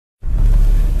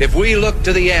if we look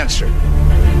to the answer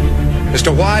as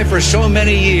to why for so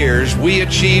many years we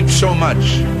achieved so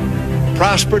much,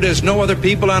 prospered as no other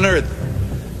people on earth,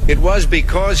 it was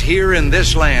because here in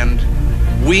this land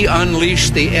we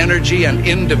unleashed the energy and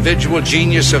individual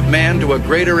genius of man to a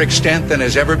greater extent than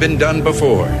has ever been done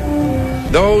before.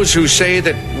 Those who say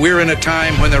that we're in a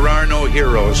time when there are no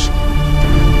heroes,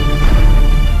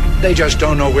 they just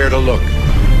don't know where to look.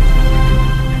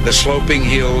 The sloping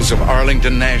hills of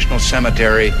Arlington National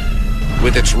Cemetery,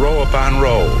 with its row upon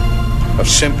row of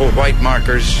simple white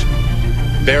markers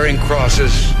bearing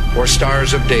crosses or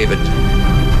stars of David,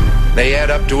 they add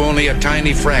up to only a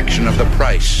tiny fraction of the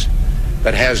price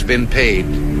that has been paid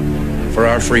for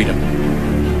our freedom.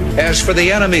 As for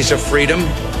the enemies of freedom,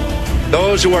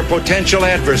 those who are potential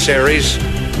adversaries,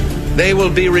 they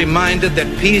will be reminded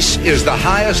that peace is the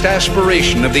highest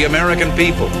aspiration of the American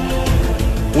people.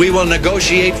 We will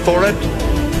negotiate for it,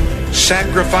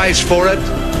 sacrifice for it.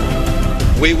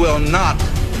 We will not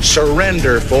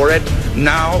surrender for it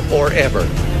now or ever.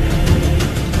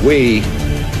 We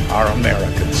are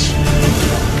Americans.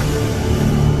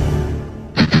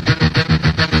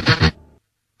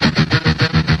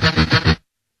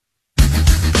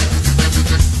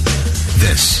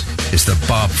 This is the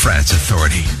Bob Frantz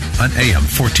Authority on AM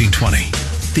 1420.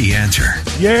 The Answer.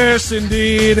 Yes,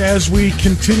 indeed. As we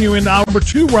continue in hour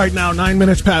 2 right now, 9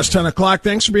 minutes past 10 o'clock.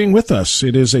 Thanks for being with us.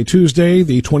 It is a Tuesday,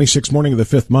 the 26th morning of the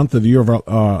 5th month of the year of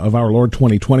our Lord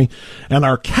 2020. And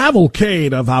our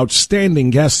cavalcade of outstanding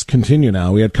guests continue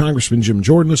now. We had Congressman Jim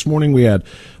Jordan this morning. We had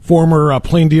former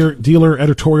Plain Dealer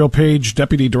editorial page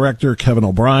deputy director Kevin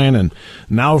O'Brien. And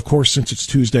now, of course, since it's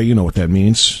Tuesday, you know what that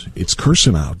means. It's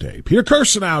Kirsanow Day. Peter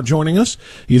Kirsanow joining us.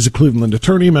 He is a Cleveland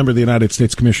attorney, member of the United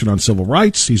States Commission on Civil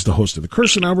Rights. He's the host of the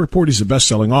Kirsanow Report. He's a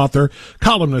best-selling author,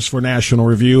 columnist for National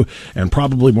Review, and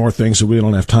probably more things that we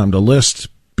don't have time to list.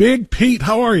 Big Pete,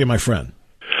 how are you, my friend?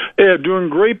 Yeah, doing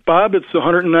great, Bob. It's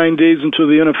 109 days until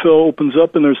the NFL opens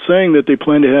up, and they're saying that they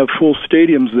plan to have full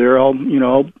stadiums there. I'll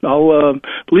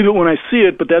believe it when I see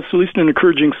it, but that's at least an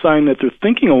encouraging sign that they're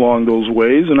thinking along those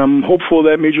ways, and I'm hopeful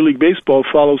that Major League Baseball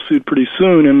follows suit pretty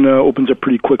soon and opens up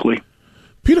pretty quickly.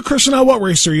 Peter Kirsanow, what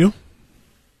race are you?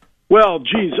 Well,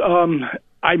 geez,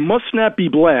 I must not be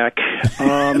black.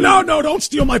 No, don't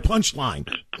steal my punchline.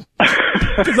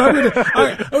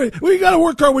 We got to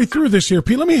work our way through this here,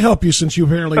 Pete. Let me help you since you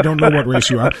apparently don't know what race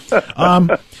you are.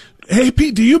 Hey,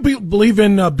 Pete, do you believe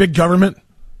in big government?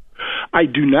 I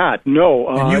do not. No.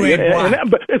 And you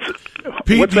ain't black.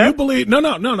 Pete, do you believe?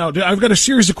 No. I've got a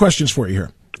series of questions for you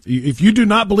here. If you do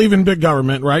not believe in big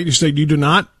government, right? You say you do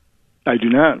not. I do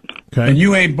not. Okay. And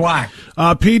you ain't black.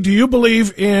 Pete, do you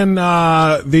believe in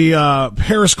the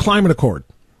Paris Climate Accord?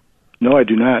 No, I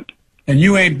do not. And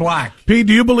you ain't black. Pete,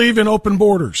 do you believe in open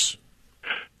borders?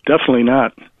 Definitely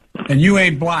not. And you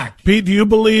ain't black. Pete, do you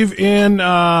believe in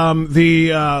the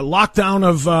lockdown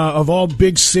of all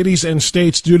big cities and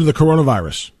states due to the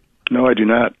coronavirus? No, I do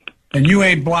not. And you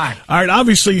ain't black. All right,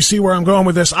 obviously you see where I'm going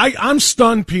with this. I'm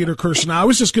stunned, Peter Kirsanow. I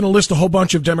was just going to list a whole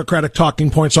bunch of Democratic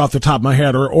talking points off the top of my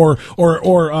head or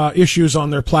issues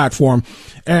on their platform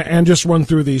and just run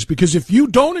through these. Because if you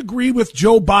don't agree with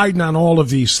Joe Biden on all of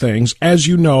these things, as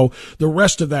you know, the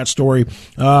rest of that story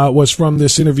was from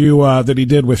this interview that he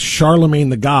did with Charlemagne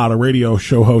the God, a radio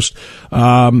show host.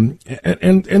 And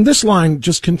this line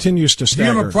just continues to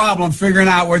stagger. You have a problem figuring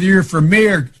out whether you're for me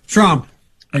or Trump,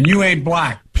 and you ain't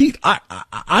black. Pete,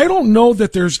 I don't know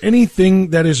that there's anything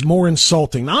that is more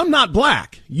insulting. Now, I'm not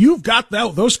black. You've got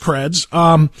those creds.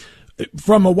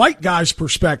 From a white guy's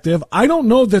perspective, I don't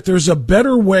know that there's a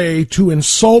better way to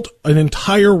insult an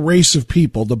entire race of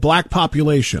people, the black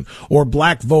population or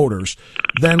black voters,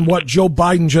 than what Joe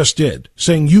Biden just did,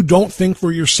 saying you don't think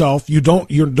for yourself, you don't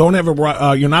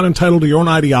have you're not entitled to your own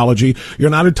ideology,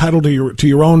 you're not entitled to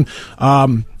your own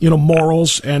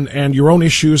morals and your own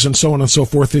issues and so on and so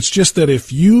forth. It's just that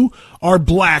if you are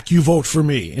black, you vote for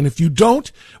me, and if you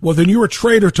don't, well, then you're a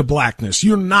traitor to blackness.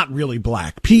 You're not really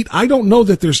black. Pete, I don't know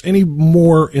that there's any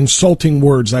more insulting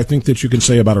words I think that you can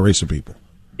say about a race of people.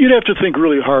 You'd have to think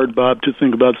really hard, Bob, to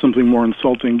think about something more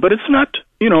insulting. But it's not,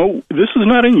 this is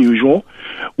not unusual.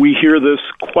 We hear this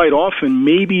quite often,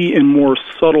 maybe in more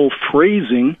subtle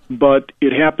phrasing, but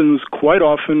it happens quite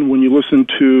often when you listen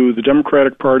to the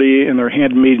Democratic Party and their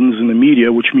handmaidens in the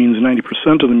media, which means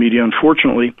 90% of the media,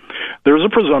 unfortunately. There's a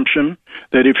presumption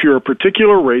that if you're a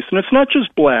particular race, and it's not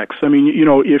just blacks. I mean,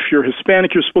 if you're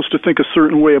Hispanic, you're supposed to think a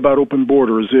certain way about open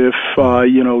borders. If,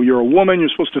 you're a woman, you're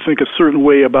supposed to think a certain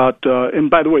way about, and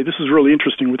by the way, this is really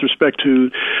interesting with respect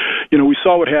to, we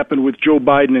saw what happened with Joe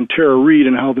Biden and Tara Reade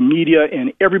and how the media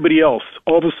and everybody else,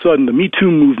 all of a sudden, the Me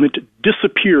Too movement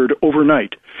disappeared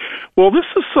overnight. Well, this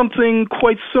is something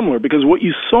quite similar, because what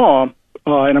you saw,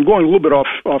 and I'm going a little bit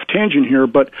off tangent here,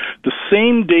 but the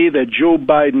same day that Joe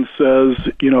Biden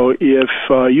says,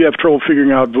 if you have trouble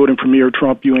figuring out voting for me or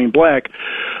Trump, you ain't black,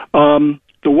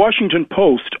 the Washington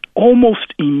Post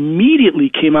almost immediately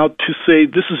came out to say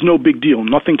this is no big deal,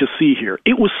 nothing to see here.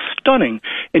 It was stunning,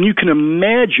 and you can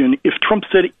imagine if Trump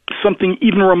said something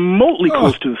even remotely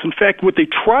close to this. In fact, what they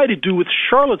try to do with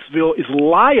Charlottesville is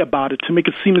lie about it to make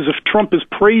it seem as if Trump is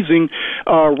praising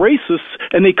racists,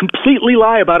 and they completely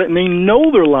lie about it, and they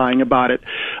know they're lying about it.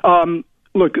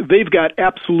 Look, they've got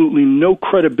absolutely no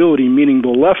credibility, meaning the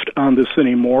left, on this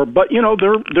anymore. But,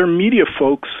 their media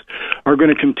folks are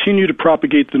going to continue to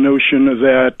propagate the notion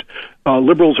that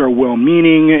liberals are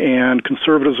well-meaning and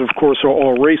conservatives, of course, are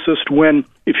all racist, when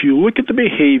if you look at the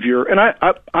behavior, and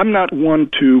I'm not one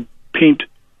to paint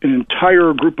an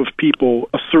entire group of people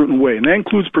a certain way, and that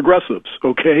includes progressives,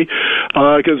 okay?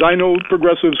 Because I know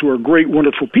progressives who are great,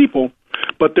 wonderful people,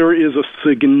 but there is a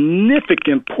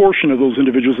significant portion of those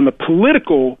individuals, and the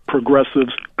political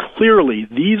progressives, clearly,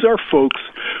 these are folks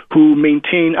who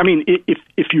maintain,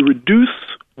 if you reduce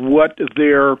what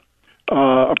their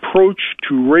approach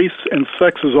to race and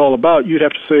sex is all about, you'd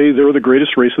have to say they're the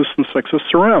greatest racists and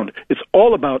sexists around. It's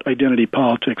all about identity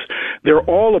politics. They're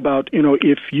all about,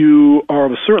 if you are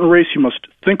of a certain race, you must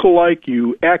think alike,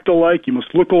 you act alike, you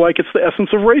must look alike. It's the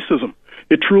essence of racism.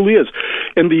 It truly is.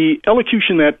 And the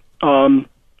elocution that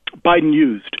Biden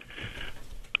used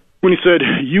when he said,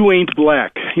 "You ain't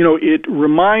black," it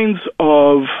reminds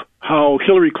of how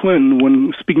Hillary Clinton,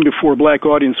 when speaking before a black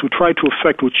audience, would try to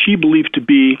affect what she believed to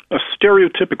be a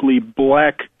stereotypically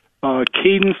black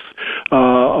cadence,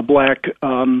 a black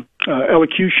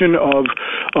elocution of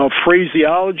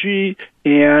phraseology,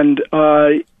 and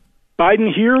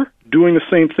Biden here doing the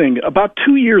same thing. About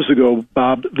 2 years ago,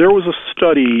 Bob, there was a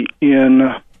study in,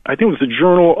 I think it was the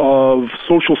Journal of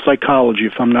Social Psychology,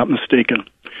 if I'm not mistaken.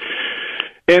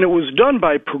 And it was done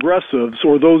by progressives,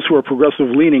 or those who are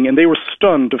progressive-leaning, and they were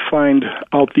stunned to find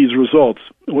out these results.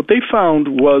 What they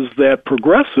found was that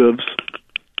progressives,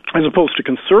 as opposed to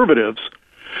conservatives,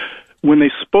 when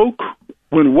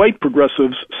white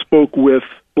progressives spoke with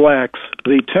blacks,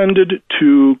 they tended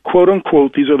to,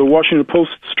 quote-unquote, these are the Washington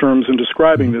Post's terms in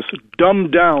describing this, dumb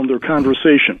down their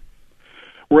conversation.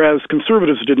 Whereas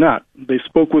conservatives did not. They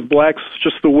spoke with blacks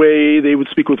just the way they would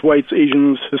speak with whites,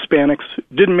 Asians, Hispanics.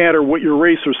 Didn't matter what your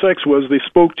race or sex was, they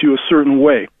spoke to you a certain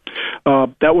way.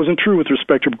 That wasn't true with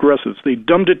respect to progressives. They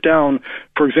dumbed it down.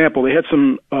 For example, they had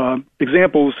some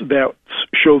examples that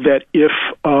show that if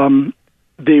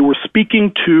they were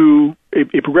speaking to,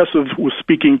 a progressive was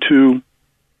speaking to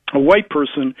a white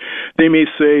person, they may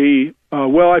say,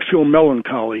 well, I feel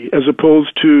melancholy, as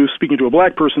opposed to speaking to a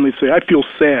black person, they say, I feel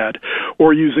sad,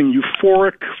 or using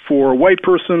euphoric for a white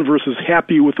person versus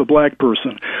happy with a black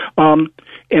person.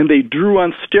 And they drew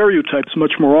on stereotypes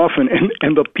much more often,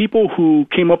 and the people who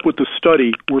came up with the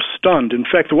study were stunned. In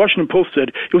fact, the Washington Post said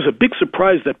it was a big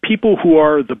surprise that people who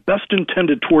are the best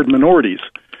intended toward minorities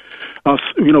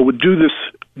would do this,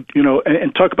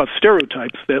 and talk about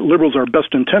stereotypes that liberals are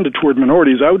best intended toward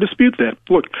minorities. I would dispute that.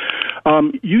 Look,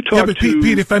 you talk to...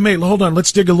 Pete, if I may, hold on,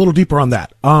 let's dig a little deeper on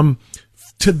that.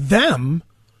 To them,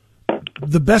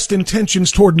 the best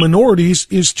intentions toward minorities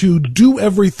is to do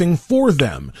everything for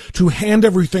them, to hand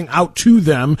everything out to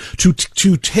them,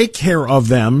 to take care of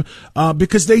them,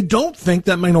 because they don't think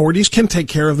that minorities can take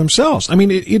care of themselves. I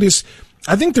mean, it is...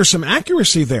 I think there's some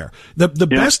accuracy there. The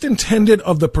best intended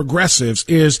of the progressives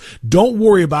is, don't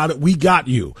worry about it. We got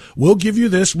you. We'll give you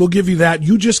this. We'll give you that.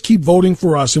 You just keep voting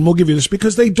for us and we'll give you this,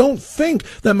 because they don't think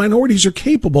that minorities are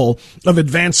capable of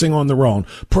advancing on their own,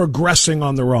 progressing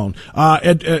on their own,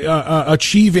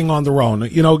 achieving on their own,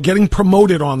 getting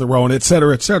promoted on their own, et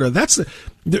cetera, et cetera.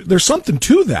 There's something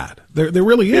to that. There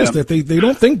really is, that they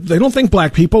don't think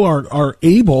black people are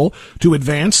able to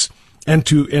advance. And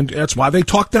that's why they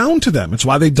talk down to them. It's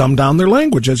why they dumb down their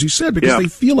language, as you said, because they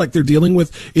feel like they're dealing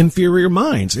with inferior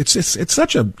minds. It's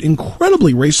such an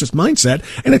incredibly racist mindset,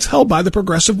 and it's held by the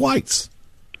progressive whites.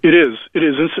 It is.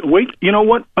 Wait, you know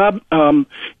what, Bob?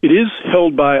 It is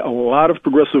held by a lot of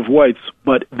progressive whites,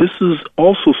 but this is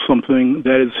also something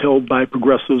that is held by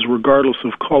progressives regardless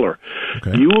of color.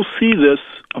 Okay. You will see this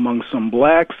among some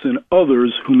blacks and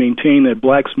others who maintain that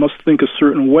blacks must think a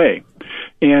certain way.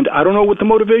 And I don't know what the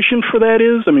motivation for that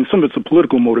is. I mean, some of it's a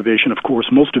political motivation, of course.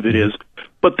 Most of it is.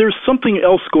 But there's something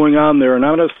else going on there. And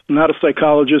I'm not a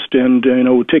psychologist, and it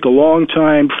would take a long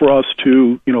time for us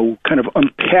to kind of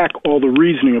unpack all the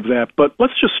reasoning of that. But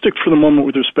let's just stick for the moment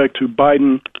with respect to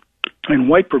Biden and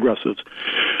white progressives.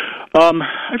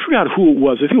 I forgot who it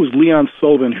was. I think it was Leon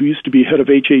Sullivan, who used to be head of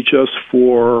HHS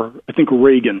for, I think,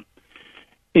 Reagan.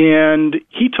 And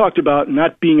he talked about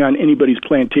not being on anybody's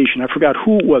plantation. I forgot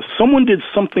who it was. Someone did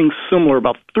something similar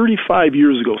about 35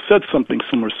 years ago, said something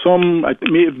similar.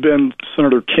 It may have been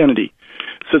Senator Kennedy,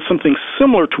 said something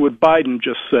similar to what Biden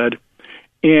just said.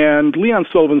 And Leon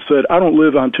Sullivan said, I don't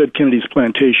live on Ted Kennedy's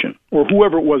plantation, or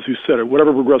whoever it was who said it,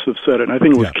 whatever progressive said it, and I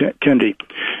think it was Kennedy.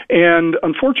 And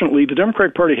unfortunately, the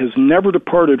Democratic Party has never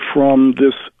departed from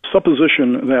this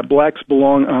supposition that blacks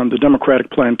belong on the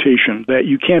Democratic plantation, that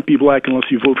you can't be black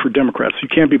unless you vote for Democrats. You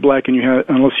can't be black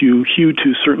unless you hew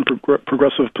to certain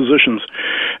progressive positions.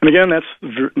 And again, that's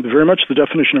very much the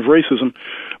definition of racism.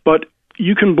 But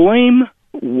you can blame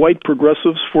white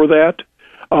progressives for that.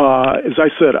 As I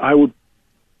said, I would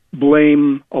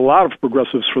blame a lot of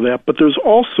progressives for that, but there's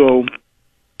also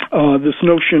this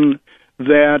notion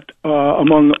that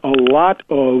among a lot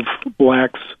of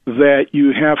blacks that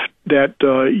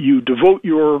you devote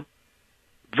your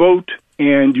vote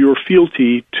and your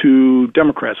fealty to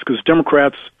Democrats, because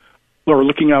Democrats are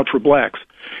looking out for blacks.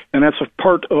 And that's a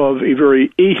part of a very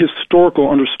ahistorical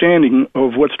understanding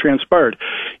of what's transpired.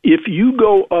 If you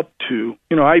go up to,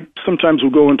 I sometimes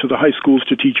will go into the high schools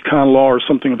to teach con law or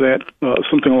something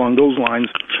along those lines.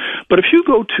 But if you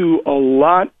go to a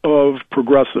lot of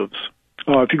progressives,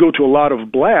 if you go to a lot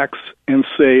of blacks and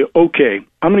say, okay,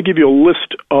 I'm going to give you a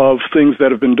list of things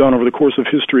that have been done over the course of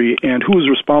history and who is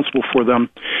responsible for them,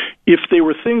 if they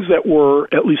were things that were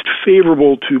at least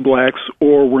favorable to blacks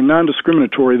or were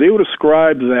non-discriminatory, they would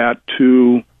ascribe that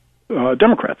to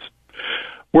Democrats.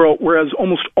 Whereas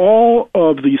almost all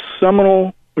of the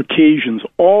seminal occasions,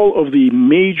 all of the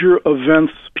major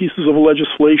events, pieces of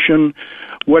legislation,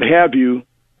 what have you,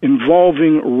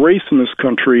 involving race in this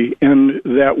country and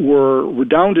that were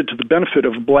redounded to the benefit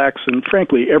of blacks and,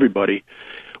 frankly, everybody,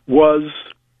 was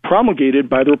promulgated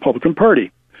by the Republican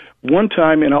Party. One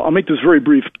time, and I'll make this very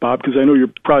brief, Bob, because I know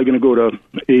you're probably going to go to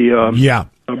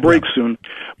a break soon.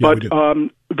 But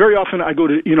very often I go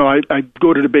to, I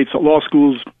go to debates at law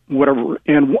schools, whatever.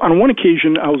 And on one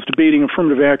occasion, I was debating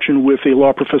affirmative action with a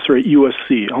law professor at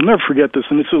USC. I'll never forget this,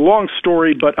 and it's a long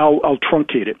story, but I'll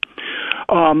truncate it.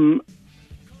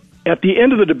 At the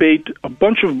end of the debate, a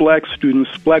bunch of black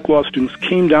law students,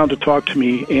 came down to talk to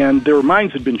me, and their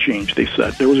minds had been changed, they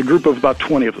said. There was a group of about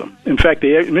 20 of them. In fact,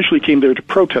 they initially came there to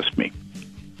protest me.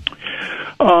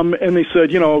 And they said,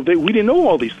 we didn't know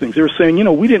all these things. They were saying,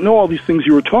 we didn't know all these things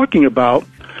you were talking about.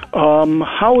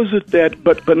 How is it that,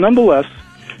 but nonetheless,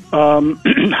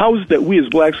 how is it that we as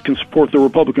blacks can support the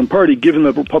Republican Party, given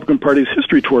the Republican Party's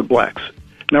history toward blacks?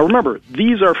 Now, remember,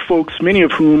 these are folks, many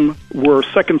of whom were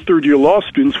second, third-year law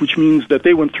students, which means that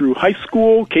they went through high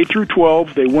school, K through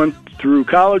 12, they went through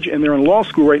college, and they're in law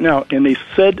school right now. And they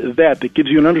said that gives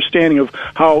you an understanding of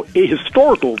how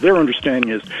ahistorical their understanding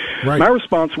is. Right. My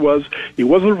response was, it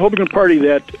wasn't the Republican Party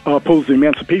that opposed the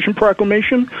Emancipation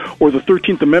Proclamation or the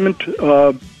 13th Amendment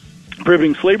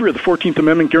prohibiting slavery, or the 14th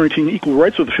Amendment guaranteeing equal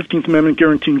rights, or the 15th Amendment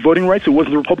guaranteeing voting rights. It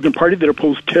wasn't the Republican Party that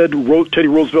opposed Teddy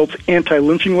Roosevelt's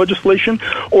anti-lynching legislation,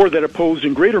 or that opposed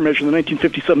in greater measure the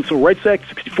 1957 Civil Rights Act,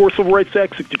 64 Civil Rights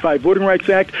Act, 65 Voting Rights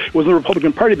Act. It wasn't the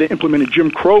Republican Party that implemented Jim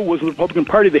Crow. It wasn't the Republican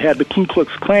Party that had the Ku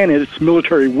Klux Klan as its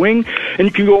military wing. And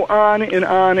you can go on and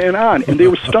on and on. And they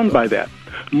were stunned by that.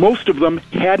 Most of them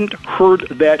hadn't heard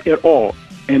that at all.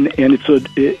 And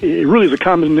it really is a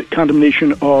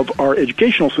condemnation of our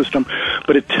educational system,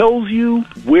 but it tells you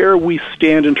where we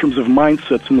stand in terms of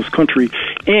mindsets in this country.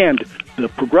 And the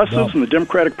progressives and the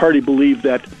Democratic Party believe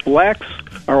that blacks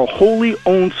are a wholly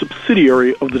owned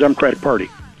subsidiary of the Democratic Party.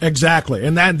 Exactly,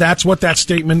 and that's what that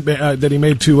statement that he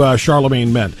made to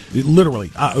Charlemagne meant.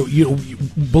 Literally,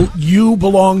 you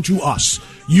belong to us.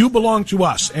 You belong to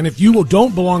us, and if you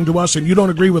don't belong to us and you don't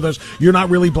agree with us, you're not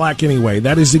really black anyway.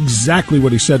 That is exactly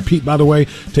what he said. Pete, by the way,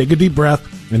 take a deep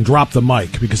breath and drop the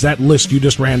mic, because that list you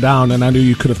just ran down, and I knew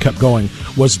you could have kept going,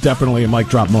 was definitely a mic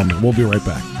drop moment. We'll be right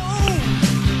back.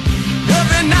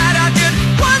 Every night I get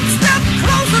one step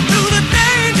closer to the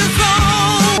danger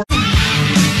zone.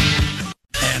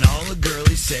 And all the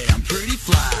girlies say I'm pretty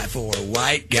fly for a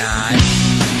white guy.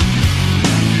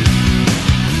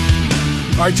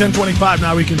 All right, 10:25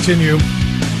 now. We continue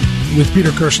with Peter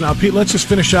Kirsanow. Pete, let's just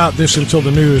finish out this until the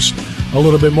news a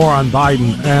little bit more on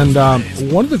Biden. And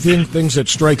one of the things that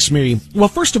strikes me, well,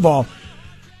 first of all,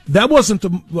 that wasn't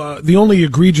the only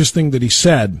egregious thing that he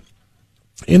said.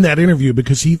 in that interview,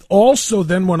 because he also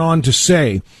then went on to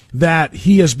say that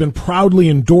he has been proudly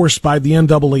endorsed by the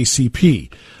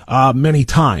NAACP many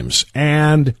times.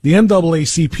 And the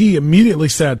NAACP immediately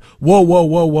said, whoa, whoa,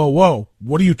 whoa, whoa, whoa.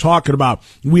 What are you talking about?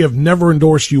 We have never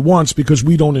endorsed you once because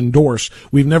we don't endorse.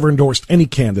 We've never endorsed any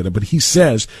candidate. But he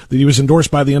says that he was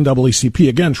endorsed by the NAACP,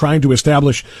 again, trying to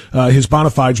establish his bona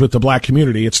fides with the black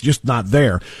community. It's just not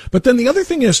there. But then the other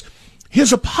thing is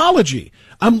his apology.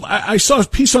 I saw a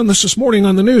piece on this morning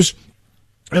on the news,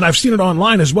 and I've seen it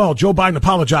online as well. Joe Biden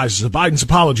apologizes. Biden's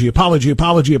apology.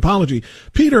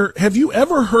 Peter, have you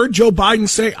ever heard Joe Biden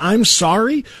say, I'm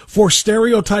sorry for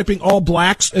stereotyping all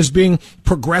blacks as being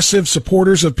progressive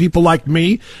supporters of people like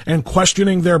me and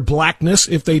questioning their blackness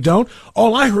if they don't?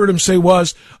 All I heard him say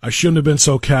was, I shouldn't have been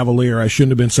so cavalier. I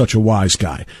shouldn't have been such a wise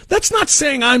guy. That's not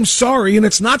saying I'm sorry, and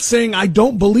it's not saying I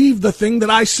don't believe the thing that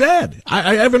I said.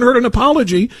 I haven't heard an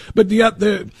apology, but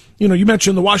you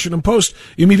mentioned the Washington Post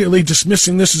immediately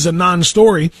dismissing this as a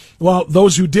non-story, while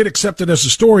those who did accept it as a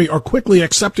story are quickly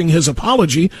accepting his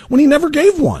apology when he never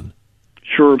gave one.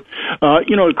 Sure.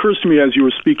 It occurs to me as you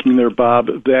were speaking there, Bob,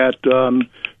 that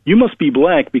you must be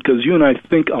black because you and I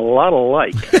think a lot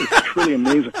alike. It's really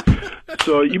amazing.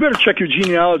 So you better check your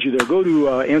genealogy there. Go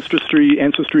to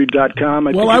Ancestry.com.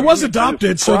 I was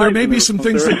adopted, so there may be some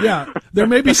things there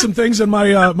may be some things in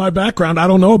my background I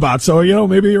don't know about. So,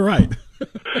 maybe you're right.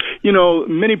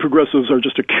 Many progressives are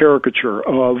just a caricature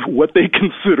of what they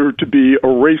consider to be a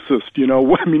racist,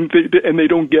 and they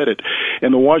don't get it.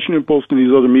 And the Washington Post and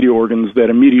these other media organs that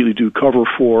immediately do cover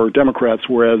for Democrats,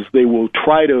 whereas they will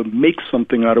try to make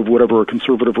something out of whatever a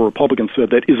conservative or Republican said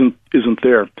that isn't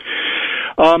there.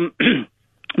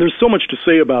 There's so much to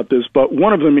say about this, but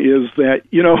one of them is that,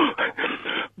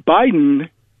 Biden,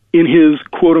 in his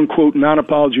quote-unquote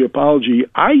non-apology apology,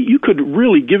 you could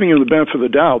really, giving him the benefit of the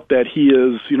doubt that he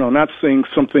is, not saying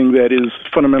something that is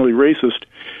fundamentally racist.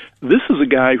 This is a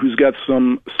guy who's got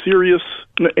some serious,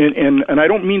 and I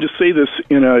don't mean to say this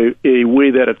in a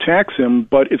way that attacks him,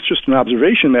 but it's just an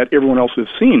observation that everyone else has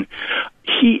seen.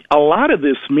 A lot of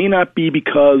this may not be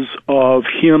because of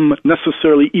him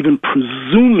necessarily even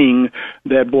presuming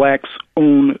that blacks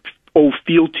owe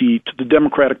fealty to the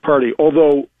Democratic Party,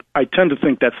 although I tend to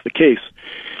think that's the case.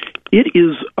 It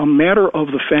is a matter of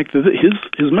the fact that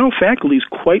his mental faculties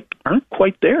aren't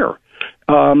quite there.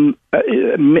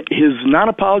 His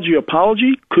non-apology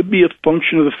apology could be a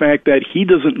function of the fact that he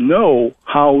doesn't know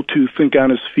how to think on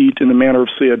his feet in the manner of,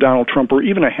 say, a Donald Trump or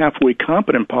even a halfway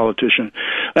competent politician.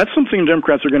 That's something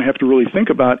Democrats are going to have to really think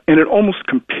about, and it almost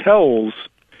compels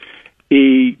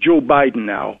a Joe Biden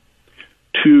now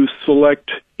to select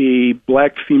a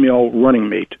black female running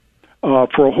mate.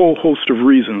 For a whole host of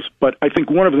reasons. But I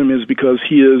think one of them is because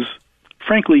he is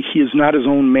not his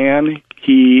own man.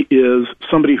 He is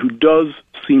somebody who does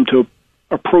seem to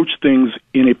approach things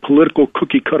in a political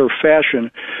cookie-cutter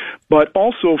fashion, but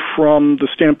also from the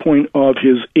standpoint of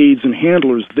his aides and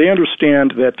handlers. They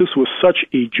understand that this was such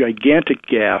a gigantic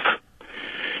gaffe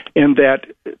and that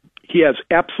he has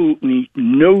absolutely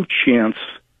no chance,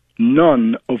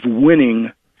 none, of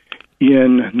winning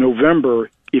in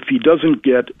November if he doesn't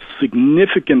get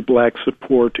significant black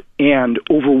support and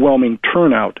overwhelming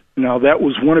turnout. Now, that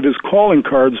was one of his calling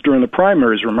cards during the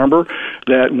primaries. Remember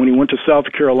that when he went to South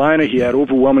Carolina, he had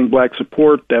overwhelming black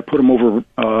support. That put him over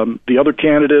the other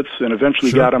candidates and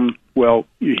eventually got him,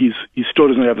 he still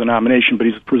doesn't have the nomination, but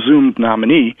he's a presumed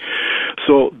nominee.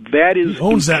 So that is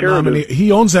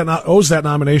he owes that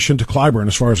nomination to Clyburn,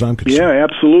 as far as I'm concerned. Yeah,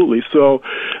 absolutely. So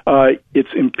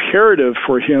it's imperative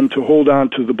for him to hold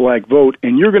on to the black vote,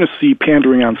 and you're going to see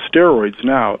pandering on steroids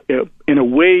now in a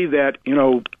way that,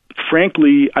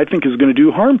 frankly, I think is going to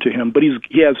do harm to him, but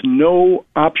he has no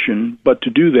option but to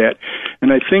do that.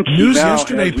 And I think news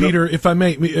yesterday, Peter, if I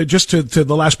may, just to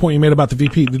the last point you made about the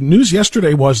VP, the news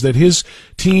yesterday was that his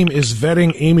team is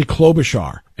vetting Amy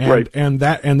Klobuchar. And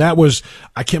that was,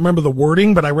 I can't remember the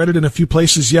wording, but I read it in a few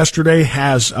places yesterday,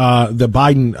 has the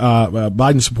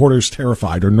Biden supporters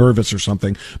terrified or nervous or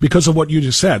something because of what you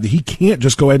just said. He can't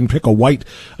just go ahead and pick a white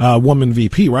woman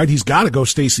VP, right? He's got to go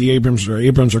Stacey Abrams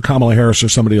or Kamala Harris or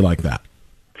somebody like that.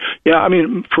 Yeah, I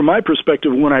mean, from my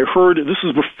perspective, when I heard, this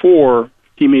is before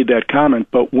he made that comment,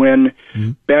 but when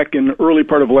back in the early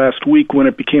part of last week when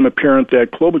it became apparent that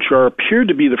Klobuchar appeared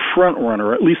to be the front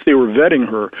runner, at least they were vetting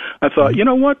her, I thought, you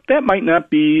know what, that might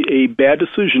not be a bad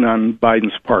decision on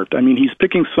Biden's part. I mean, he's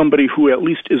picking somebody who at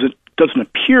least doesn't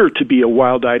appear to be a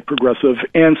wild-eyed progressive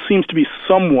and seems to be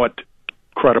somewhat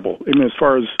credible as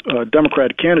far as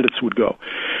Democratic candidates would go.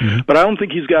 But I don't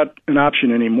think he's got an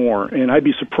option anymore, and I'd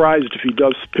be surprised if he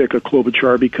does pick a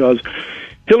Klobuchar because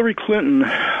Hillary Clinton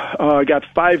got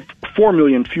 4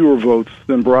 million fewer votes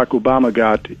than Barack Obama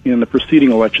got in the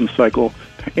preceding election cycle,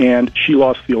 and she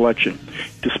lost the election,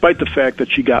 despite the fact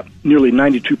that she got nearly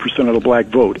 92% of the black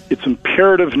vote. It's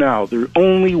imperative now. The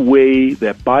only way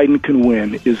that Biden can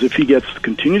win is if he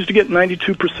continues to get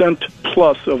 92%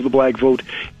 plus of the black vote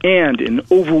and an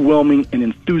overwhelming and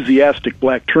enthusiastic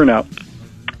black turnout.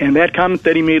 And that comment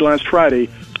that he made last Friday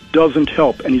doesn't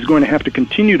help, and he's going to have to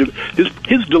continue to.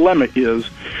 His dilemma is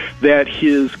that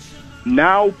his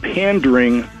now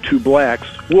pandering to blacks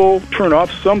will turn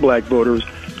off some black voters,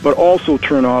 but also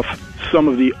turn off some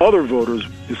of the other voters,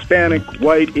 Hispanic,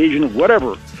 white, Asian,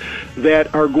 whatever,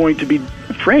 that are going to be,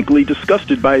 frankly,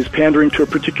 disgusted by his pandering to a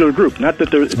particular group. Not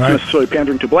that it's necessarily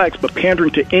pandering to blacks, but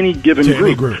pandering to any given group.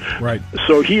 Any group. Right.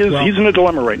 So he's in a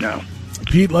dilemma right now.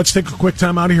 Pete, let's take a quick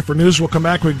time out of here for news. We'll come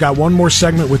back. We've got one more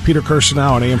segment with Peter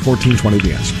Kirsanow on AM 1420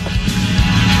 The Answer.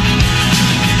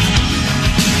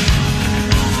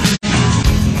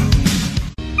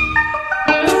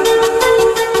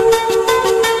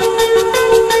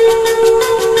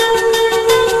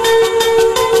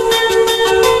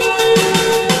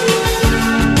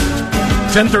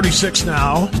 .36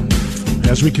 now.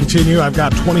 As we continue, I've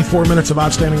got 24 minutes of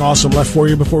Outstanding Awesome left for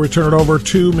you before we turn it over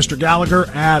to Mr. Gallagher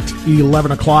at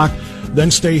 11 o'clock. Then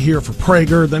stay here for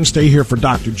Prager. Then stay here for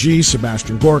Dr. G,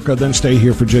 Sebastian Gorka. Then stay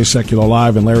here for Jay Secular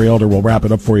Live. And Larry Elder will wrap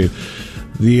it up for you.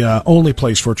 The only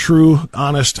place for true,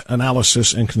 honest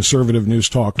analysis and conservative news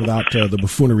talk without the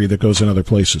buffoonery that goes in other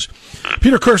places.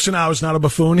 Peter Kirsanow is not a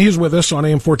buffoon. He's with us on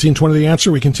AM 1420 The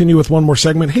Answer. We continue with one more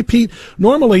segment. Hey, Pete,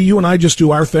 normally you and I just do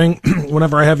our thing.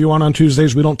 Whenever I have you on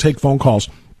Tuesdays, we don't take phone calls.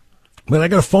 But I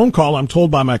got a phone call, I'm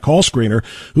told, by my call screener,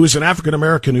 who is an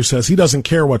African-American who says he doesn't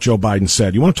care what Joe Biden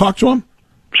said. You want to talk to him?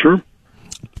 Sure.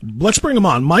 Let's bring him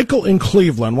on. Michael in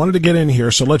Cleveland wanted to get in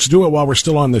here, so let's do it while we're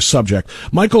still on this subject.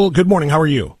 Michael, good morning. How are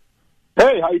you?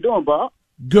 Hey, how you doing, Bob?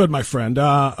 Good, my friend.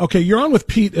 Okay, you're on with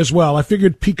Pete as well. I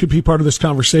figured Pete could be part of this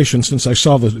conversation since I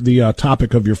saw the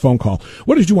topic of your phone call.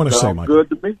 What did you want to say, Michael?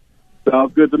 Good to me.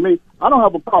 Sounds good to me. I don't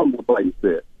have a problem with what Biden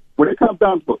said. When it comes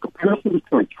down to a comparison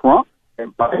between Trump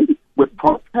and Biden, what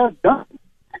Trump has done.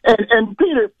 And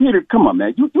Peter, come on,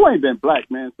 man. You ain't been black,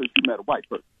 man, since you met a white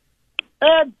person.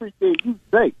 Everything you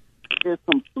say is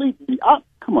completely out.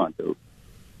 Come on, dude.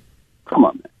 Come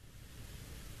on, man.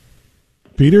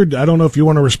 Peter, I don't know if you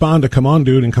want to respond to come on,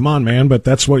 dude, and come on, man, but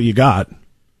that's what you got.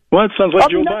 Well, it sounds like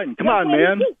Joe Biden. Come on,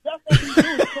 man. That's what he do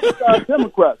is criticize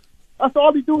Democrats. That's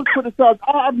all he do is criticize.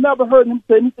 I've never heard him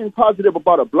say anything positive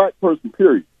about a black person,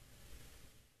 period.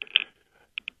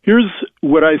 Here's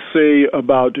what I say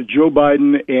about Joe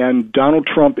Biden and Donald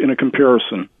Trump in a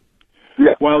comparison.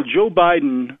 Yeah. While Joe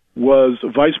Biden was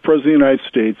vice president of the United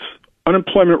States,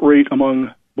 unemployment rate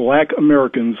among black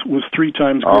Americans was 3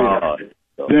 times greater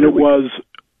than it was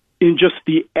in just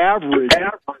the average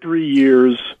 3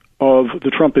 years of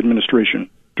the Trump administration.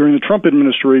 During the Trump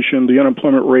administration, the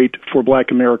unemployment rate for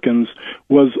black Americans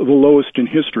was the lowest in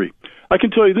history. I can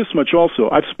tell you this much also.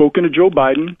 I've spoken to Joe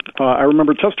Biden. I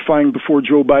remember testifying before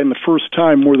Joe Biden the first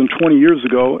time more than 20 years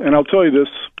ago, and I'll tell you this,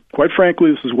 quite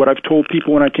frankly, this is what I've told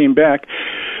people when I came back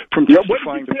from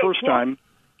testifying the first time.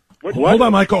 Hold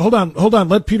on, Michael. Hold on.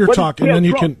 Let Peter talk, and then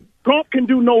you can... Trump can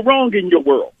do no wrong in your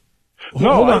world.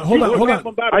 Hold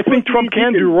on. I think Trump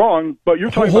can do wrong, but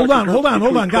you're talking about... Hold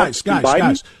on,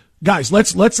 guys.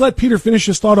 Let's let Peter finish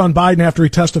his thought on Biden after he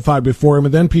testified before him,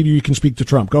 and then, Peter, you can speak to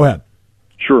Trump. Go ahead.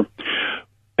 Sure.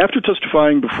 After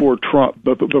testifying before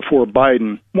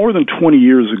Biden more than 20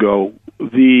 years ago,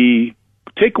 the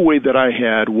takeaway that I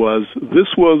had was this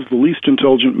was the least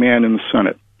intelligent man in the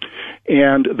Senate.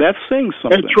 And that's saying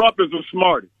something. And Trump is the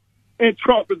smartest. And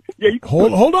Trump is... Yeah,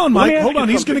 hold on, Mike. Hold on.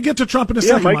 He's going to get to Trump in a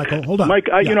second, Michael. Hold on. Mike,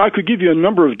 I could give you a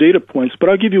number of data points, but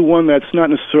I'll give you one that's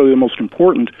not necessarily the most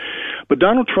important. But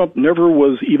Donald Trump never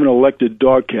was even elected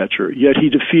dog catcher, yet he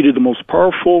defeated the most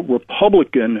powerful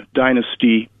Republican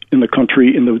dynasty in the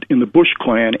country, in the Bush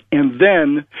clan, and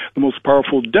then the most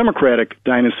powerful Democratic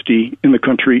dynasty in the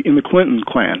country, in the Clinton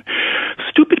clan.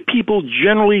 Stupid people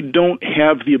generally don't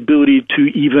have the ability to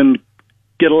even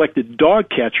get elected dog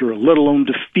catcher, let alone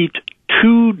defeat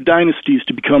 2 dynasties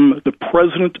to become the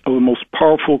president of the most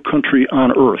powerful country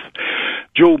on earth.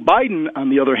 Joe Biden, on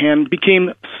the other hand,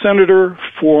 became senator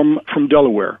from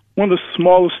Delaware, one of the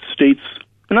smallest states.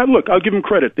 And I'll give him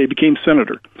credit. They became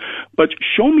senator. But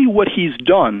show me what he's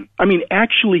done,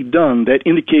 actually done, that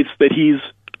indicates that he's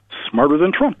smarter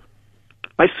than Trump.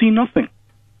 I see nothing.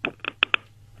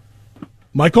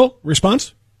 Michael,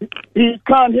 response? He's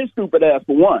conned his stupid ass,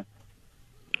 for one.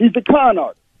 He's a con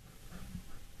artist.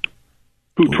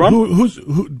 Who,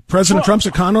 Trump? President Trump's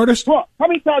a con artist? Trump. How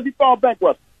many times he filed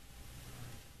bankruptcy?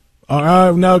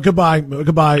 No, goodbye.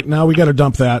 Now we got to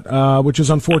dump that, which is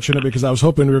unfortunate because I was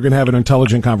hoping we were going to have an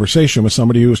intelligent conversation with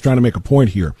somebody who was trying to make a point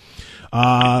here.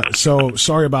 So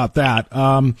sorry about that.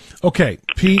 Okay,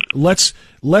 Pete, let's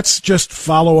just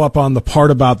follow up on the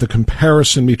part about the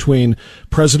comparison between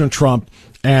President Trump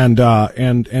and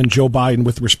Joe Biden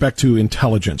with respect to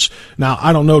intelligence. Now,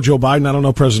 I don't know Joe Biden. I don't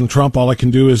know President Trump. All I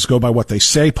can do is go by what they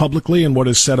say publicly and what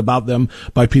is said about them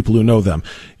by people who know them.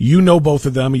 You know both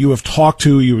of them. You have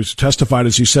testified,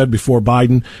 as you said, before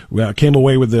Biden, came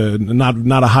away with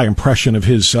not a high impression of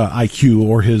his IQ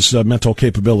or his mental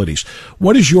capabilities.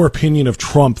 What is your opinion of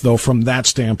Trump, though, from that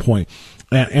standpoint?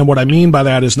 And what I mean by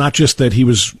that is not just that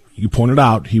you pointed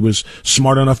out, he was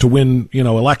smart enough to win,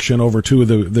 election over two of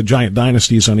the giant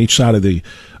dynasties on each side of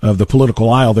the political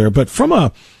aisle there. But from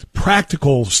a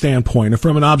practical standpoint, or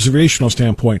from an observational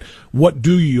standpoint, how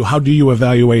do you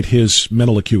evaluate his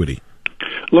mental acuity?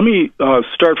 Let me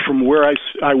start from where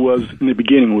I was in the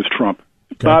beginning with Trump.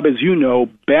 Okay. Bob, as you know,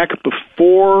 back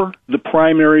before the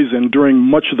primaries and during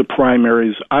much of the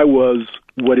primaries, I was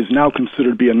what is now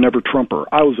considered to be a never-Trumper.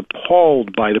 I was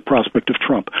appalled by the prospect of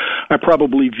Trump. I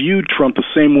probably viewed Trump the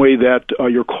same way that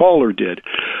your caller did.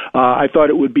 I thought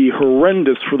it would be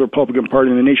horrendous for the Republican Party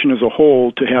and the nation as a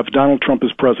whole to have Donald Trump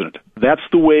as president. That's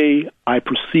the way I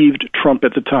perceived Trump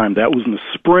at the time. That was in the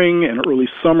spring and early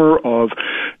summer of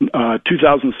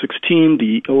 2016,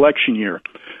 the election year.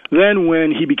 Then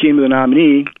when he became the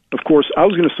nominee, of course, I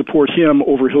was going to support him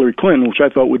over Hillary Clinton, which I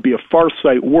thought would be a far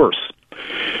sight worse.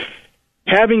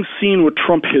 Having seen what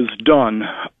Trump has done,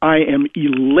 I am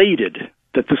elated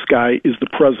that this guy is the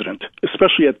president,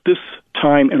 especially at this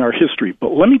time in our history. But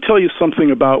let me tell you something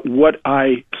about what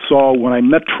I saw when I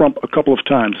met Trump a couple of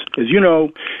times. As you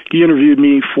know, he interviewed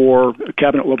me for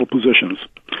cabinet-level positions.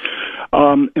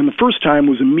 And the first time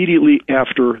was immediately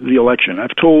after the election.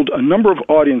 I've told a number of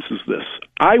audiences this.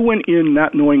 I went in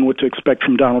not knowing what to expect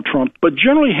from Donald Trump, but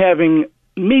generally having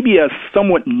maybe a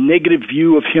somewhat negative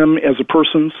view of him as a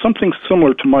person, something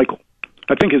similar to Michael.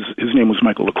 I think his name was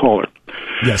Michael, the caller.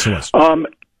 Yes, it was.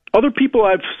 Other people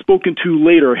I've spoken to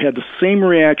later had the same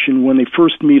reaction when they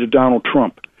first meet Donald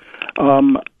Trump.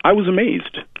 I was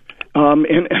amazed.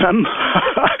 And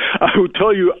I would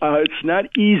tell you, it's not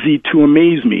easy to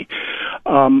amaze me.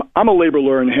 I'm a labor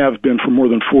lawyer and have been for more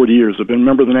than 40 years. I've been a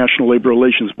member of the National Labor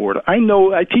Relations Board. I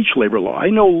teach labor law. I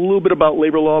know a little bit about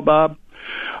labor law, Bob.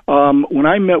 When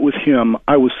I met with him,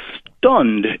 I was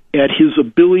stunned at his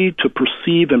ability to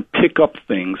perceive and pick up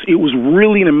things. It was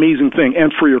really an amazing thing.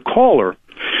 And for your caller,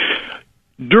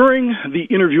 during the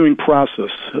interviewing process,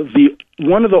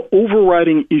 one of the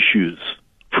overriding issues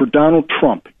for Donald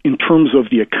Trump in terms of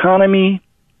the economy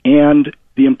and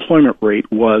the employment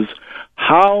rate was,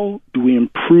 how do we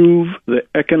improve the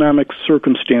economic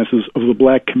circumstances of the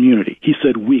black community? He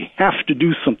said, we have to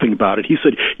do something about it. He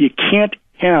said, you can't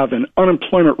have an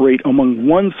unemployment rate among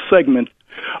one segment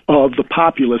of the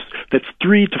populace that's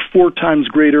 3 to 4 times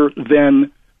greater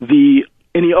than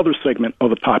any other segment of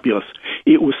the populace.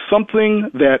 It was something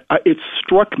that it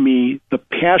struck me, the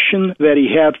passion that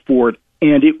he had for it,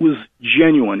 and it was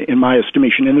genuine in my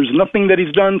estimation. And there's nothing that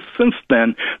he's done since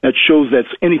then that shows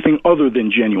that's anything other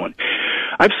than genuine.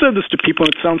 I've said this to people,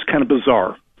 and it sounds kind of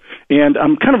bizarre, and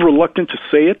I'm kind of reluctant to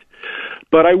say it,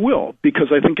 but I will, because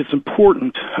I think it's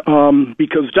important,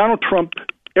 because Donald Trump,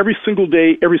 every single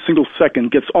day, every single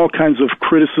second, gets all kinds of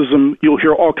criticism. You'll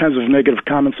hear all kinds of negative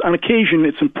comments. On occasion,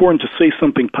 it's important to say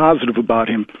something positive about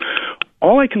him.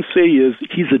 All I can say is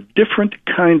he's a different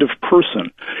kind of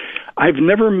person. I've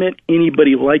never met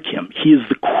anybody like him. He is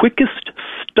the quickest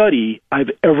study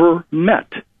I've ever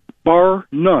met, bar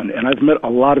none. And I've met a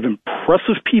lot of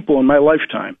impressive people in my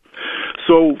lifetime.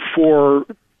 So for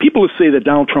people to say that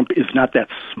Donald Trump is not that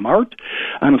smart,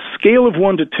 on a scale of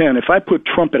 1 to 10, if I put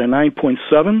Trump at a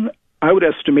 9.7, I would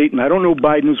estimate, and I don't know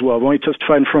Biden as well, I've only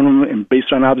testified in front of him, and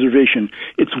based on observation,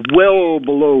 it's well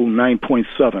below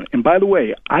 9.7. And by the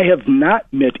way, I have not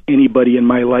met anybody in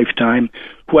my lifetime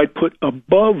who I'd put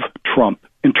above Trump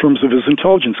in terms of his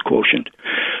intelligence quotient.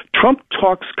 Trump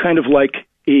talks kind of like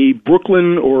a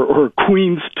Brooklyn or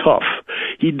Queens tough.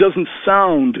 He doesn't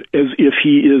sound as if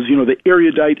he is, the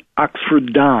erudite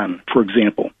Oxford Don, for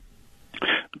example.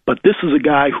 But this is a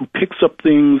guy who picks up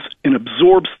things and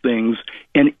absorbs things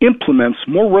and implements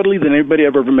more readily than anybody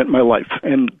I've ever met in my life.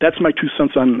 And that's my 2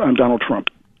 cents on Donald Trump.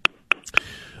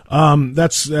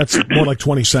 That's more like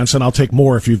 20 cents, and I'll take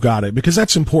more if you've got it, because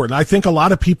that's important. I think a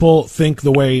lot of people think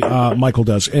the way Michael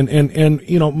does,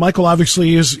 and Michael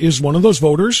obviously is one of those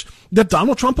voters that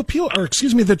Donald Trump that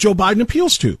Joe Biden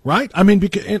appeals to, right? I mean,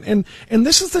 and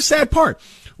this is the sad part.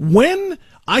 When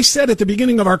I said at the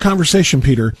beginning of our conversation,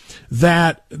 Peter,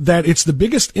 that it's the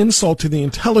biggest insult to the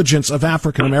intelligence of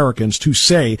African Americans to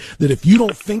say that if you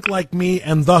don't think like me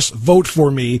and thus vote for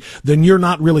me, then you're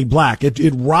not really black.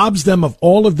 It robs them of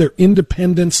all of their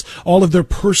independence, all of their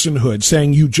personhood,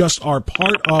 saying you just are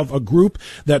part of a group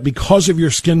that because of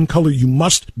your skin color, you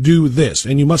must do this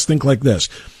and you must think like this.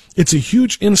 It's a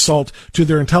huge insult to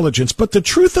their intelligence. But the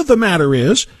truth of the matter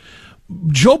is,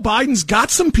 Joe Biden's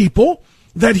got some people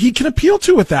that he can appeal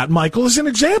to with that. Michael is an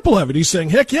example of it. He's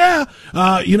saying, heck yeah.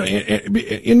 Larry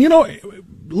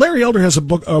Elder has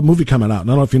a movie coming out. I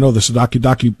don't know if you know this, a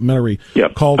documentary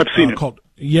called. I've seen it.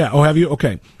 Oh, have you?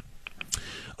 Okay.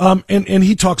 And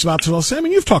he talks about it all the time. I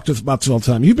mean, you've talked about it all the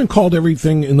time. You've been called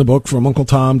everything in the book from Uncle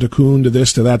Tom to Coon to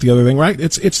this to that, the other thing, right?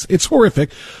 It's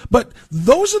horrific. But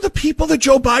those are the people that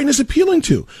Joe Biden is appealing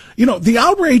to. The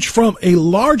outrage from a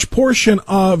large portion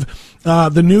of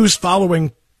the news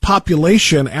following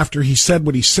population after he said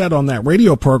what he said on that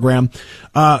radio program,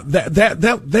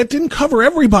 that didn't cover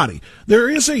everybody. There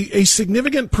is a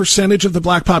significant percentage of the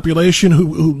black population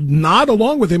who nod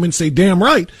along with him and say, damn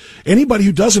right, anybody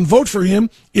who doesn't vote for him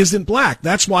isn't black.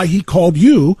 That's why he called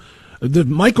you. The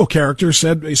Michael character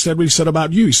said what he said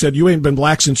about you. He said you ain't been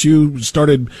black since you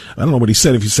started. I don't know what he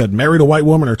said, if he said married a white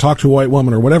woman or talked to a white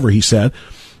woman or whatever he said.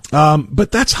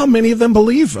 But that's how many of them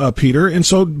believe, Peter. And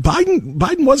so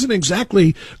Biden wasn't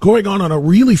exactly going on a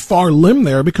really far limb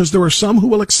there, because there are some who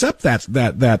will accept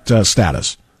that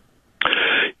status.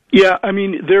 Yeah, I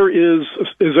mean, there is,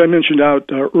 as I mentioned out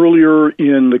earlier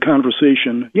in the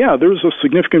conversation, there's a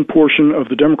significant portion of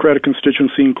the Democratic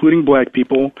constituency, including black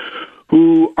people,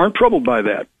 who aren't troubled by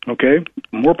that, okay?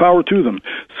 More power to them.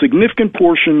 Significant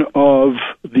portion of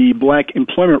the black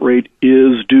employment rate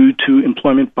is due to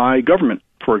employment by government,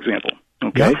 for example,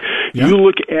 okay? Yeah. You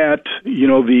look at,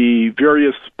 the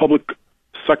various public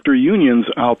sector unions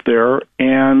out there,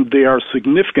 and they are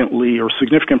significant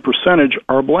percentage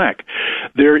are black.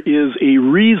 There is a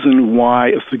reason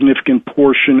why a significant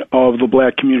portion of the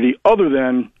black community, other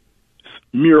than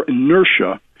mere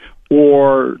inertia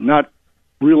or not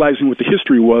realizing what the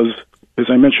history was, as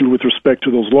I mentioned with respect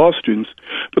to those law students,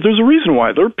 but there's a reason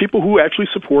why. There are people who actually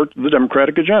support the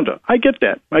Democratic agenda. I get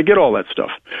that. I get all that stuff.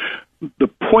 The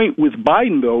point with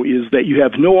Biden, though, is that you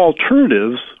have no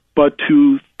alternatives but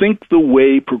to think the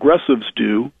way progressives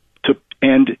do,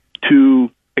 and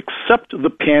to accept the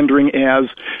pandering as,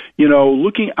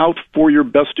 looking out for your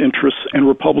best interests, and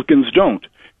Republicans don't.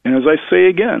 And as I say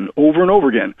again, over and over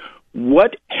again,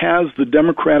 what has the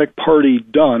Democratic Party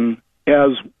done,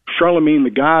 as Charlemagne the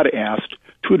God asked,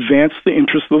 to advance the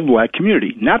interests of the black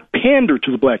community, not pander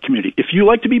to the black community? If you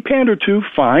like to be pandered to,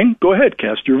 fine, go ahead,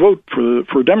 cast your vote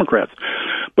for Democrats.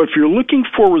 But if you're looking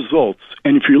for results,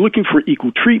 and if you're looking for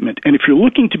equal treatment, and if you're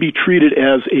looking to be treated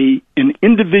as an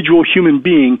individual human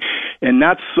being and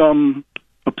not some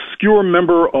obscure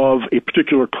member of a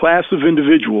particular class of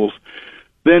individuals,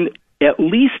 then at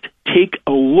least take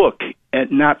a look at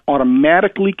not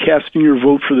automatically casting your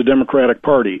vote for the Democratic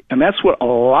Party. And that's what a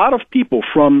lot of people,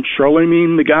 from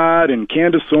Charlemagne the God and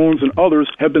Candace Owens and others,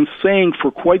 have been saying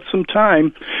for quite some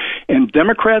time. And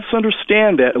Democrats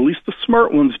understand that, at least the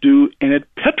smart ones do, and it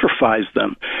petrifies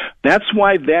them. That's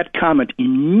why that comment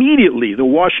immediately, the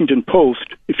Washington Post,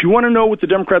 if you want to know what the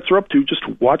Democrats are up to, just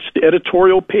watch the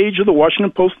editorial page of the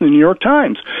Washington Post and the New York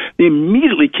Times. They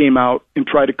immediately came out and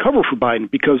tried to cover for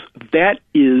Biden, because that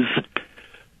is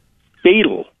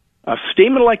fatal. A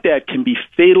statement like that can be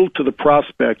fatal to the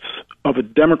prospects of a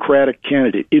Democratic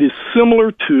candidate. It is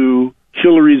similar to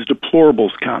Hillary's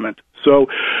deplorables comment. So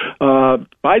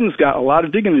Biden's got a lot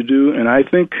of digging to do, and I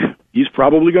think he's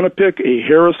probably going to pick a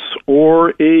Harris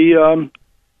or a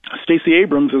Stacey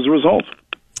Abrams as a result.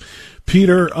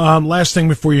 Peter, last thing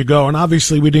before you go, and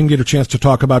obviously we didn't get a chance to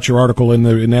talk about your article in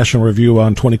the National Review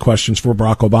on 20 questions for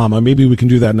Barack Obama. Maybe we can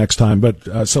do that next time.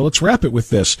 But so let's wrap it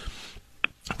with this.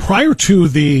 Prior to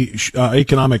the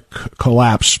economic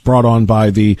collapse brought on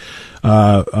by the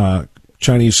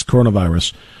Chinese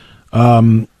coronavirus,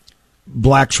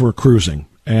 blacks were cruising,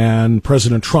 and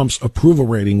President Trump's approval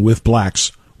rating with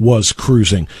blacks was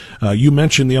cruising. You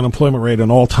mentioned the unemployment rate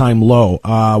an all-time low,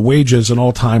 wages an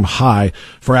all-time high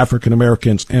for African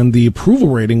Americans, and the approval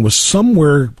rating was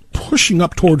somewhere pushing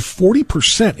up toward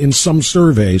 40% in some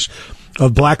surveys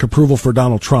of black approval for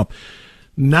Donald Trump.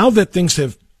 Now that things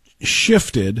have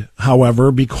shifted,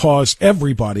 however, because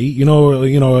everybody,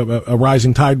 a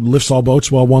rising tide lifts all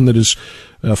boats. Well, one that is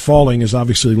falling is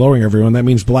obviously lowering everyone. That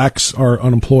means blacks are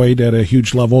unemployed at a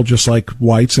huge level, just like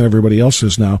whites and everybody else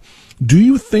is now. Do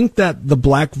you think that the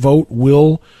black vote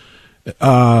will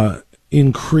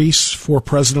increase for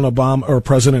President Obama, or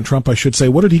President Trump, I should say.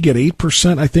 What did he get?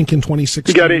 8%, I think, in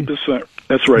 2016? He got 8%.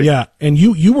 That's right. Yeah, and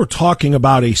you were talking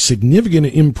about a significant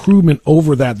improvement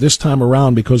over that this time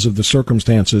around because of the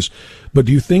circumstances. But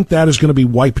do you think that is going to be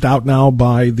wiped out now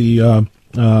by the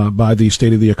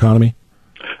state of the economy?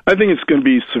 I think it's going to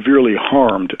be severely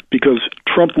harmed because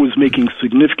Trump was making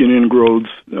significant inroads,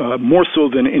 more so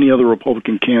than any other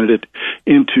Republican candidate,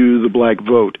 into the black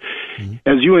vote. Mm-hmm.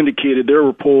 As you indicated, there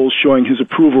were polls showing his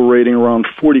approval rating around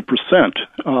 40%,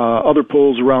 other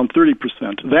polls around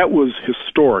 30%. That was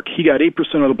historic. He got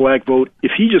 8% of the black vote.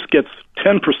 If he just gets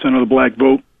 10% of the black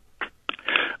vote,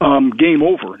 game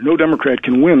over. No Democrat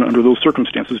can win under those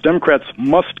circumstances. Democrats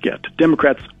must get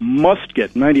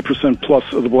 90%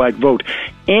 plus of the black vote.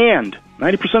 And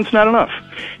 90% is not enough.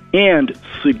 And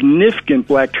significant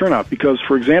black turnout because,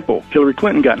 for example, Hillary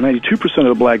Clinton got 92% of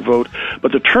the black vote,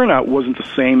 but the turnout wasn't the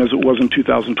same as it was in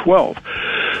 2012.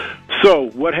 So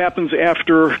what happens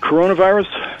after coronavirus?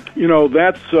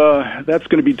 That's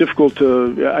going to be difficult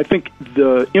to... I think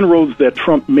the inroads that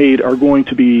Trump made are going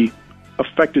to be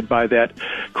affected by that.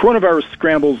 Coronavirus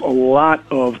scrambles a lot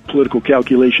of political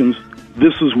calculations.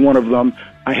 This is one of them.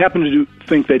 I happen to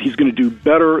think that he's going to do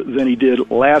better than he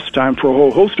did last time for a whole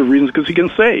host of reasons because he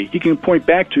can point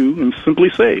back to and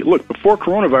simply say, look, before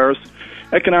coronavirus,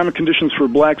 economic conditions for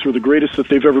blacks were the greatest that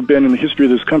they've ever been in the history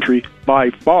of this country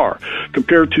by far,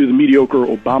 compared to the mediocre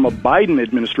Obama-Biden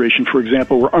administration, for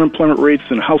example, where unemployment rates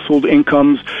and household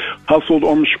incomes, household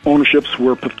ownerships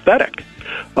were pathetic.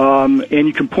 And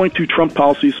you can point to Trump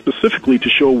policies specifically to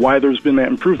show why there's been that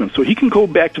improvement. So he can go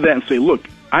back to that and say, look,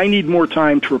 I need more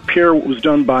time to repair what was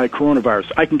done by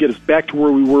coronavirus. I can get us back to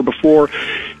where we were before.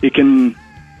 It can,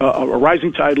 a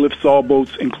rising tide lifts all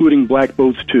boats, including black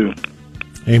boats too.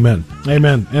 Amen.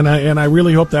 Amen. And I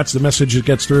really hope that's the message that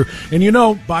gets through. And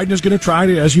Biden is going to try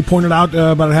to, as you pointed out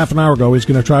about a half an hour ago, he's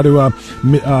going to try to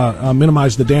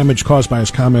minimize the damage caused by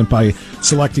his comment by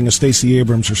selecting a Stacey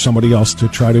Abrams or somebody else to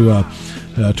try to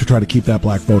keep that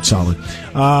black vote solid.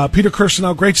 Peter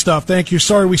Kirsanow, great stuff. Thank you.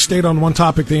 Sorry we stayed on one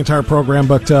topic the entire program,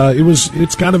 but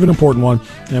it's kind of an important one,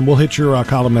 and we'll hit your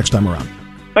column next time around.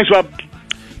 Thanks, Bob.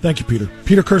 Thank you, Peter.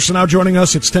 Peter Kirsanow joining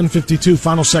us. It's 10:52.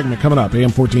 Final segment coming up. AM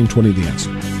 1420, The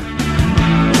Answer.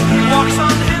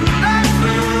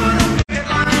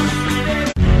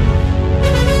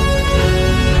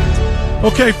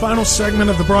 Okay, final segment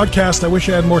of the broadcast. I wish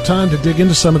I had more time to dig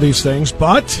into some of these things,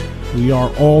 but we are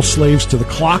all slaves to the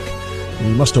clock, and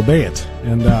we must obey it.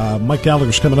 And Mike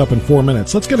Gallagher's coming up in 4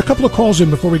 minutes. Let's get a couple of calls in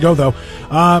before we go, though.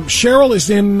 Cheryl is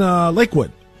in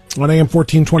Lakewood on AM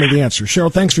 1420, The Answer.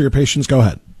 Cheryl, thanks for your patience. Go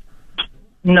ahead.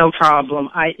 No problem.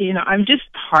 I'm just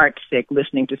heartsick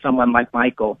listening to someone like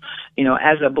Michael.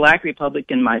 As a black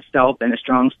Republican myself and a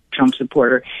strong Trump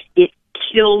supporter, it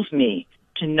kills me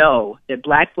to know that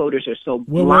black voters are so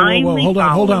blindly.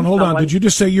 Hold on. Did you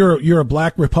just say you're a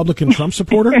black Republican Trump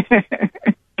supporter?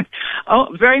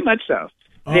 Oh, very much so.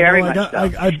 Very much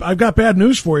so. I've got bad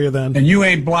news for you then. And you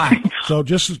ain't black. So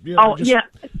just. Yeah.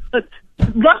 Look,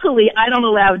 luckily, I don't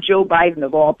allow Joe Biden,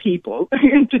 of all people,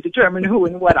 to determine who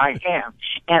and what I am.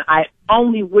 And I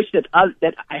only wish that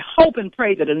I hope and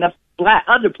pray that enough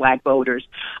other black voters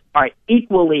are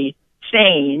equally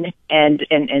sane and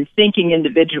thinking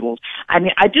individuals. I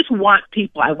mean, I just want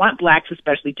people, I want blacks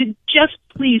especially, to just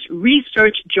please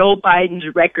research Joe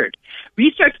Biden's record.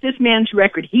 Research this man's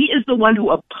record. He is the one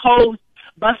who opposed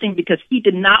busing because he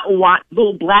did not want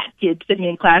little black kids sitting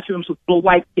in classrooms with little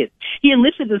white kids. He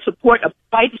enlisted the support of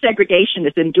white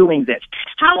segregationists in doing this.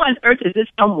 How on earth is this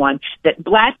someone that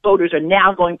black voters are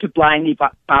now going to blindly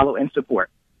follow and support?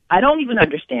 I don't even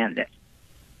understand this.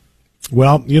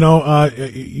 Well,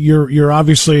 you're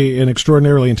obviously an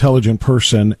extraordinarily intelligent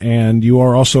person, and you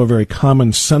are also a very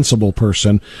common, sensible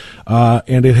person,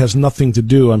 and it has nothing to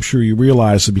do, I'm sure you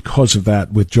realize, because of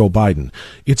that with Joe Biden.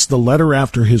 It's the letter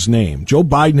after his name. Joe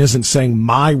Biden isn't saying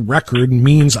my record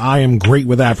means I am great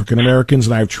with African Americans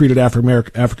and I have treated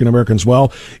African Americans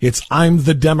well. It's I'm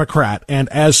the Democrat, and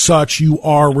as such, you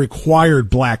are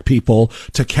required, black people,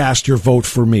 to cast your vote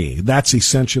for me. That's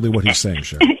essentially what he's saying,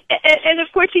 Sharon. And of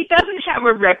course, he doesn't have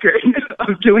a record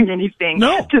of doing anything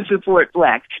to support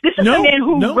blacks. This is the man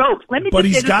who wrote. But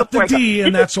he's got the D,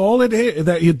 and that's all it is.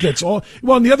 That's all.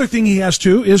 Well, and the other thing he has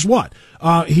too is what?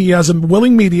 he has a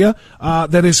willing media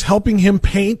that is helping him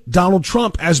paint Donald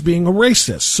Trump as being a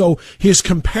racist. So his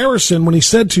comparison when he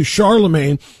said to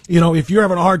Charlemagne, if you're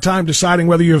having a hard time deciding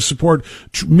whether you support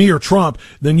me or Trump,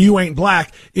 then you ain't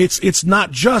black. It's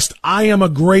not just I am a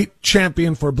great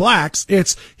champion for blacks.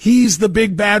 It's he's the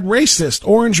big bad racist.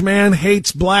 Orange man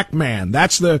hates black man.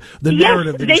 That's the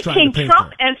narrative that he's trying to paint. They paint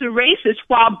Trump as a racist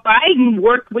while Biden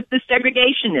worked with the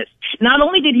segregationists. Not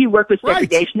only did he work with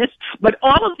segregationists, but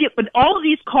all of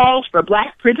these calls for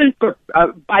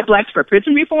by blacks for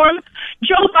prison reform,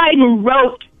 Joe Biden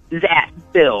wrote that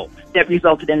bill that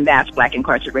resulted in mass black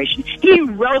incarceration. He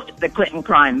wrote the Clinton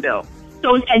crime bill.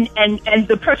 So, and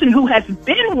the person who has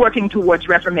been working towards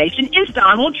reformation is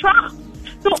Donald Trump.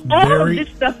 So all of this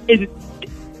stuff is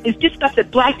just stuff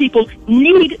that black people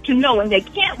need to know, and they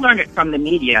can't learn it from the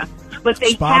media, but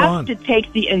they have to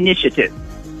take the initiative.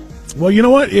 Well, you know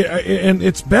what? And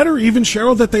it's better even,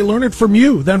 Cheryl, that they learn it from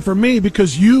you than from me,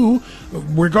 because you,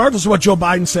 regardless of what Joe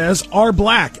Biden says, are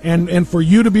black. And for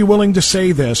you to be willing to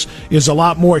say this is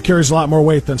it carries a lot more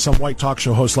weight than some white talk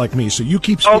show host like me. So you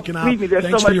keep speaking out.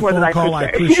 Thanks for your phone call. I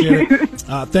appreciate it.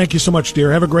 Thank you so much,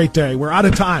 dear. Have a great day. We're out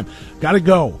of time. Got to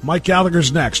go. Mike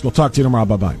Gallagher's next. We'll talk to you tomorrow.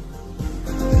 Bye-bye.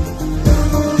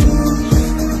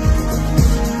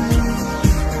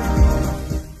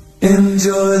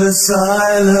 Enjoy the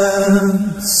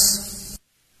silence.